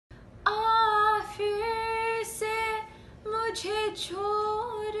मुझे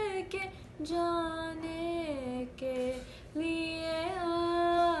छोड़ के जाने के लिए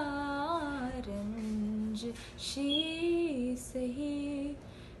रंज शी सही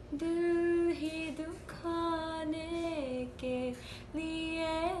दिल ही दुखाने के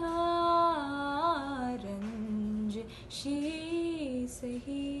लिए रंज शी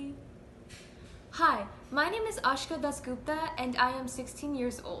सही. Hi, my name is Ashka Dasgupta and I am 16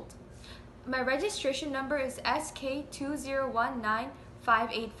 years old. My registration number is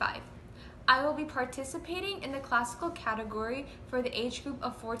SK2019585. I will be participating in the classical category for the age group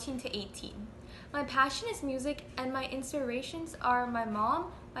of 14 to 18. My passion is music and my inspirations are my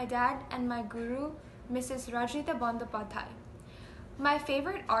mom, my dad, and my guru, Mrs. Rajita Bandyopadhyay. My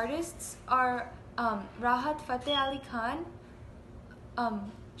favorite artists are Rahat Fateh Ali Khan,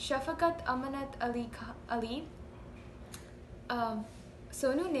 Shafaqat Amanat Ali,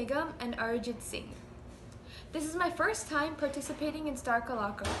 Sonu Nigam, and Arijit Singh. This is my first time participating in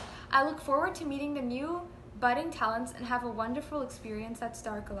StarKalakaar. I look forward to meeting the new budding talents and have a wonderful experience at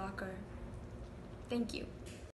StarKalakaar. Thank you.